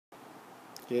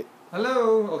Okay.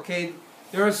 Hello. Okay,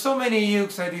 there are so many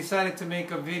ukes I decided to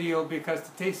make a video because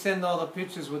to send all the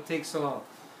pictures would take so long.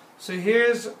 So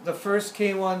here's the first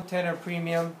K1 tenor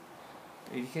premium.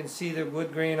 You can see the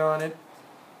wood grain on it.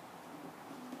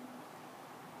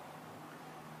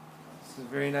 This is a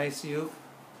very nice uke.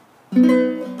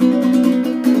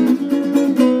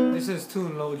 This is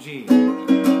tune low G.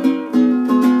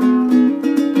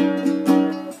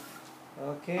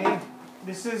 Okay,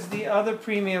 this is the other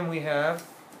premium we have.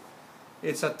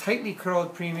 It's a tightly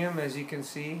curled premium, as you can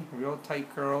see, real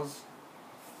tight curls.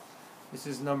 This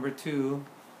is number 2.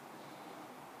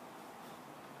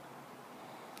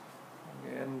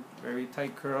 Again, very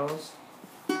tight curls.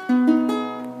 And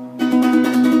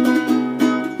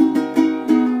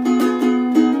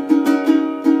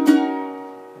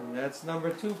that's number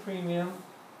 2 premium.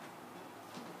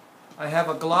 I have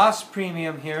a gloss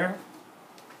premium here.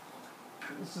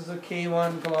 This is a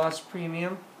K1 gloss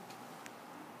premium.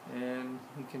 And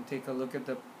you can take a look at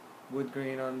the wood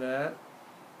grain on that.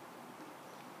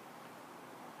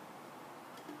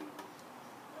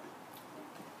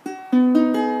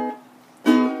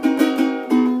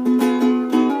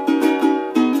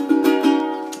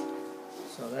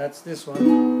 So that's this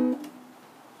one.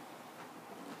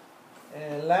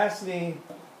 And lastly,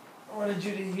 I wanted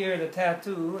you to hear the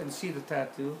tattoo and see the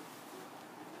tattoo.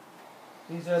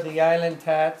 These are the island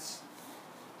tats.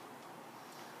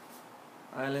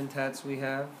 Island tats we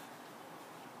have.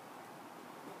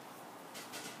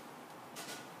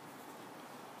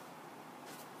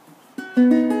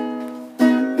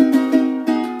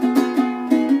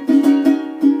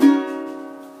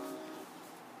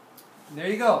 There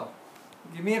you go.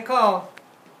 Give me a call.